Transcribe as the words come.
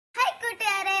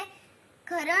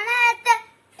കൊറോണത്തെ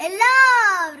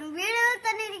എല്ലാവരും വീടുകളിൽ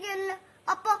തന്നെ ഇരിക്കുമല്ലോ.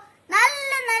 അപ്പൊ നല്ല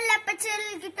നല്ല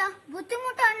പച്ചക്കറികൾ കിട്ടാൻ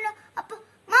ബുദ്ധിമുട്ടാണല്ലോ. അപ്പൊ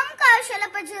നമുക്ക് ആവശ്യമുള്ള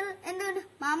പച്ചക്കറികൾ എന്തുകൊണ്ട്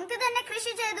നമുക്ക് തന്നെ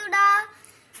കൃഷി ചെയ്തുകൂടാ?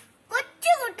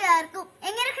 കൊച്ചു കുട്ടികൾക്കും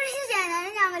എങ്ങനെ കൃഷി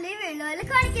ചെയ്യാനാണ് ഞങ്ങൾ ഈ വീഡിയോയിൽ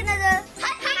കാണിക്കുന്നത്.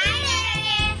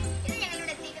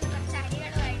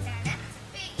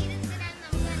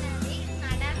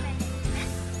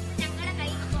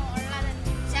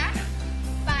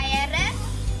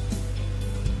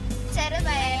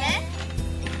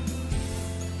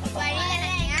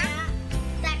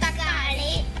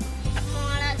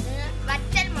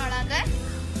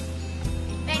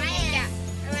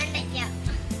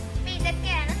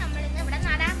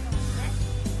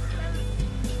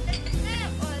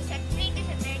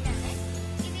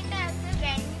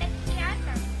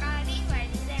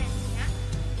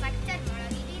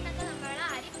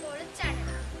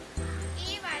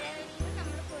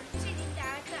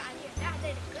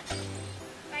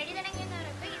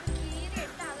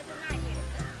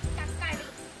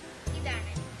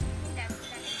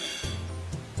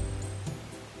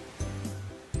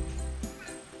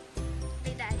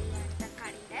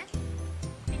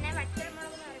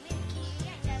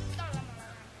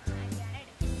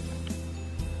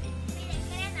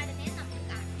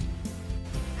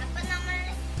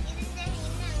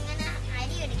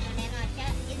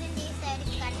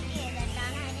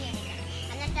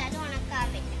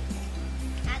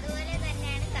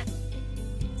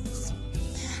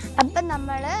 അപ്പം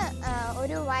നമ്മൾ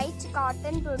ഒരു വൈറ്റ്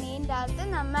കോട്ടൺ തുണീൻ്റെ അകത്ത്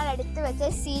നമ്മൾ എടുത്ത് വെച്ച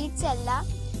സീഡ്സ് എല്ലാം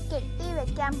കെട്ടി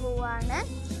വെക്കാൻ പോവുകയാണ്.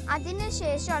 അതിന്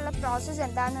ശേഷമുള്ള പ്രോസസ്സ്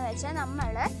എന്താണെന്ന് വെച്ചാൽ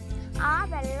നമ്മൾ ആ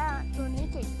വെള്ള തുണി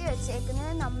കെട്ടി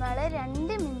വെച്ചേക്കുന്നത് നമ്മൾ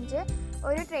 2 മിനിറ്റ്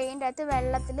ഒരു ട്രെയിൻ്റെ അകത്ത്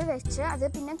വെള്ളത്തിൽ വെച്ച് അത്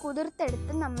പിന്നെ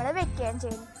കുതിർത്തെടുത്ത് നമ്മൾ വെക്കുകയും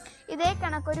ചെയ്യുന്നു. ഇതേ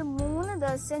കണക്കൊരു 3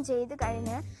 ദിവസം ചെയ്ത്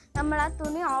കഴിഞ്ഞ് നമ്മൾ ആ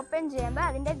തുണി ഓപ്പൺ ചെയ്യുമ്പോൾ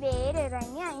അതിൻ്റെ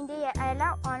വേരിറങ്ങി അതിൻ്റെ ഇല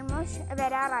ഓൾമോസ്റ്റ്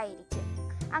വരാറായിരിക്കും.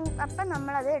 അപ്പം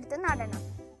നമ്മളത് എടുത്ത് നടണം.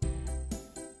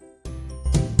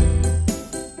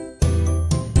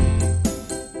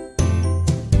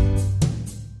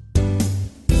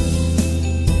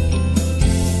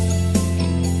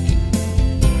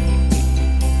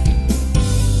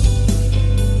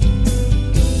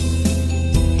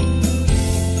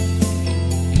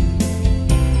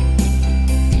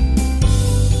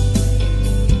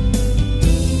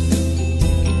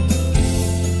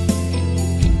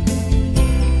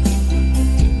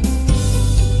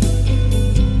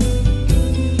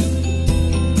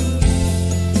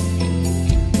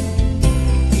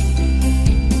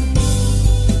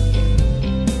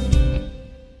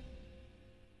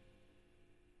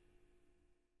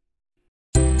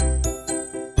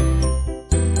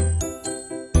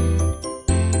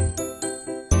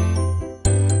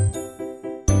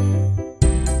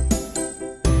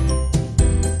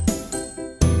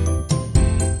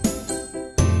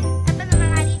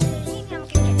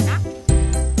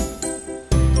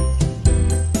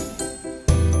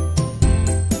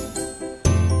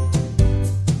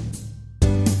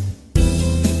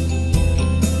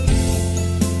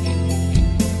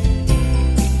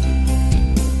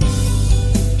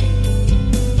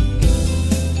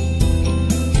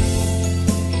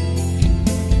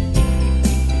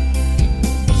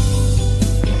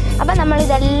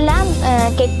 നമ്മളിതെല്ലാം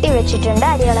കെട്ടി വെച്ചിട്ടുണ്ട്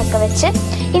അരികളൊക്കെ വെച്ച്.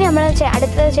 ഇനി നമ്മൾ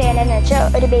അടുത്തത് ചെയ്യേണ്ടതെന്ന്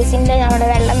വെച്ചാൽ ഒരു ബേസിനിൽ നമ്മൾ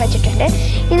വെള്ളം വെച്ചിട്ടുണ്ട്.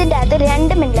 ഇതിൻ്റെ അകത്ത്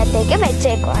 2 മിനിറ്റത്തേക്ക്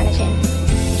വെച്ചേക്കുവാണ് ചെയ്യുന്നത്.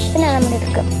 പിന്നെ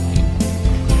നമ്മളെടുക്കും.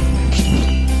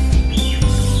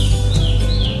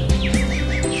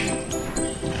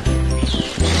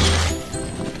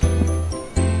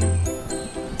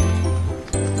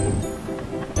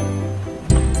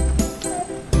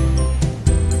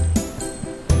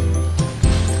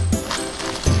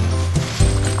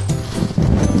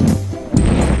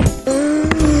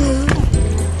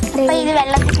 അപ്പോൾ ഇത്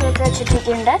വെള്ളത്തിൽ ചേർത്ത്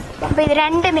വെച്ചിട്ടുണ്ട്. അപ്പോൾ ഇത്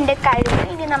 2 മിനിറ്റ് കഴിഞ്ഞു.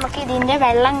 ഇനി നമുക്ക് ഇതിൻ്റെ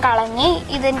വെള്ളം കളഞ്ഞ്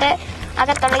ഇതിൻ്റെ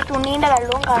അകത്തുള്ള ഈ തുണീൻ്റെ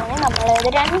വെള്ളവും കളഞ്ഞ് നമ്മൾ ഇത്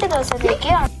 2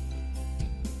 ദിവസത്തേക്ക്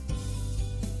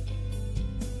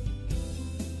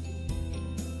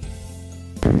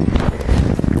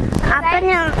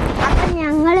അപ്പം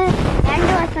ഞങ്ങൾ 2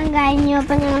 ദിവസം കഴിഞ്ഞു.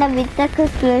 അപ്പം ഞങ്ങളുടെ വിത്തൊക്കെ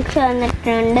കിളിച്ച്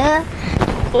വന്നിട്ടുണ്ട്.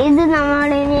 ഇത്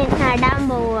നമ്മളിനി നടാൻ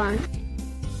പോവുകയാണ്.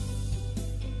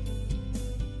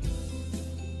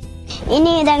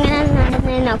 ഇനി ഇതെങ്ങനെ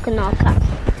നടുന്നതെന്നൊക്കെ നോക്കാം.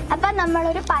 അപ്പം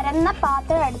നമ്മളൊരു പരന്ന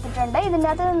പാത്രം എടുത്തിട്ടുണ്ട്. ഇതിൻ്റെ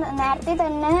അകത്ത് നേരത്തെ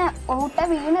തന്നെ ഊട്ട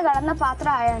വീണ് കിടന്ന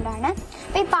പാത്രം ആയതുകൊണ്ടാണ്.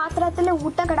 അപ്പം ഈ പാത്രത്തിൽ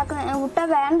ഊട്ട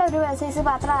വേണ്ട ഒരു സൈസ്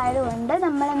പാത്രം ആയതുകൊണ്ട്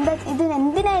നമ്മൾ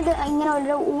എന്തിനാ ഇത് ഇങ്ങനെ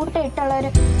ഒരു ഊട്ട ഇട്ടുള്ള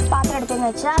ഒരു പാത്രം എടുത്തതെന്ന്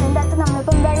വെച്ചാൽ അതിൻ്റെ അകത്ത്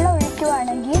നമ്മളിപ്പം വെള്ളം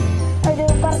ഒഴിക്കുവാണെങ്കിൽ ഒരു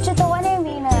കുറച്ച് തോനെ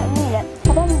വീഴും.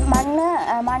 അപ്പം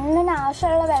മണ്ണിന്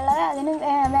ആവശ്യമുള്ള വെള്ളമേ അതിന്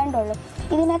വേണ്ടുള്ളൂ.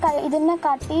 ഇതിനെ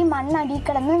കട്ടി മണ്ണടി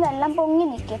കിടന്ന് വെള്ളം പൊങ്ങി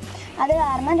നിൽക്കും. അത്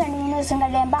കാരണം 2-3 ദിവസം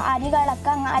കഴിയുമ്പോൾ അരികളൊക്കെ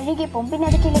അങ്ങ് അഴുകിപ്പോവും, പിന്നെ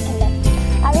അത് കിളിക്കില്ല.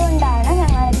 അതുകൊണ്ടാണ്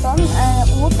ഞങ്ങളിപ്പം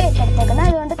ഊട്ടയൊക്കെ എടുത്തേക്കുന്നത്.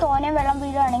 അതുകൊണ്ട് തോനെ വെള്ളം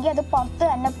വീഴുകയാണെങ്കിൽ അത് പുറത്ത്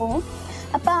തന്നെ പോവും.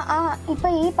 അപ്പം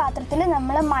ഇപ്പം ഈ പാത്രത്തിൽ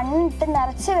നമ്മൾ മണ്ണിട്ട്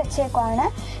നിറച്ച് വെച്ചേക്കുവാണ്.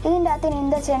 ഇതിൻ്റെ അകത്ത് ഇനി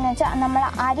എന്താ ചെയ്യുന്നത് വെച്ചാൽ നമ്മൾ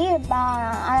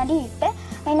അരിയിട്ട്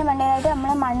അതിൻ്റെ മണ്ടയിലായിട്ട്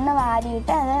നമ്മൾ മണ്ണ്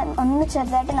വാരിയിട്ട് അത് ഒന്ന്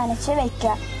ചെറുതായിട്ട് നനച്ച്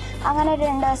വെക്കുക. അങ്ങനെ ഒരു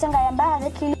 2 ദിവസം കഴിയുമ്പോൾ അത്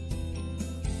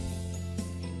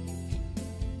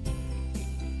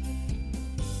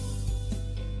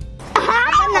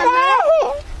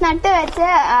നട്ട് വെച്ച്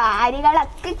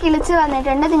അരികളൊക്കെ കിളിച്ച്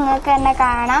വന്നിട്ടുണ്ട്. നിങ്ങൾക്ക് തന്നെ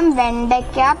കാണാം.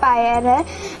 വെണ്ടയ്ക്ക, പയറ്,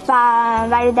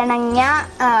 വഴുതണങ്ങ,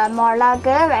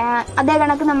 മുളക്, അതേ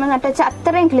കണക്ക് നമ്മൾ നട്ട് വെച്ച്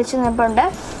അത്രയും കിളിച്ച് നിൽപ്പുണ്ട്.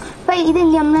 അപ്പോൾ ഇതിൽ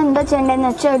നമ്മൾ എന്താ ചെയ്യേണ്ടതെന്ന്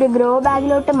വെച്ചാൽ ഒരു ഗ്രോ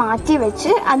ബാഗിലോട്ട് മാറ്റി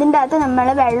വെച്ച് അതിൻ്റെ അകത്ത് നമ്മൾ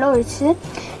വെള്ളം ഒഴിച്ച്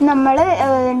നമ്മൾ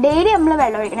ഡെയിലി നമ്മൾ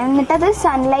വെള്ളം ഒഴിക്കണം. എന്നിട്ടത്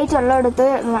സൺലൈറ്റ് ഉള്ളിടത്ത്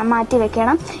മാറ്റി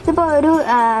വെക്കണം. ഇപ്പോൾ ഒരു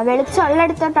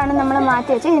വെളിച്ചമുള്ളിടത്തോട്ടാണ് നമ്മൾ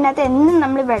മാറ്റി വെച്ച് ഇതിനകത്ത് എന്നും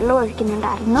നമ്മൾ വെള്ളം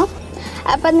ഒഴിക്കുന്നുണ്ടായിരുന്നു.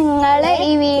 അപ്പം നിങ്ങൾ ഈ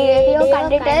വീഡിയോ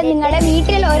കണ്ടിട്ട് നിങ്ങളുടെ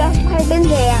വീട്ടിൽ ഉറപ്പായിട്ടും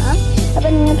ചെയ്യണം. അപ്പം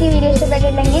നിങ്ങൾക്ക് ഈ വീഡിയോ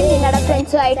ഇഷ്ടപ്പെട്ടിട്ടുണ്ടെങ്കിൽ നിങ്ങളുടെ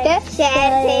ഫ്രണ്ട്സുമായിട്ട്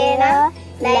ഷെയർ ചെയ്യണം,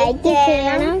 ലൈക്ക്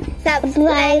ചെയ്യണം,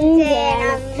 സബ്സ്ക്രൈബ്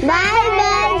ചെയ്യണം. Bye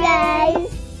bye.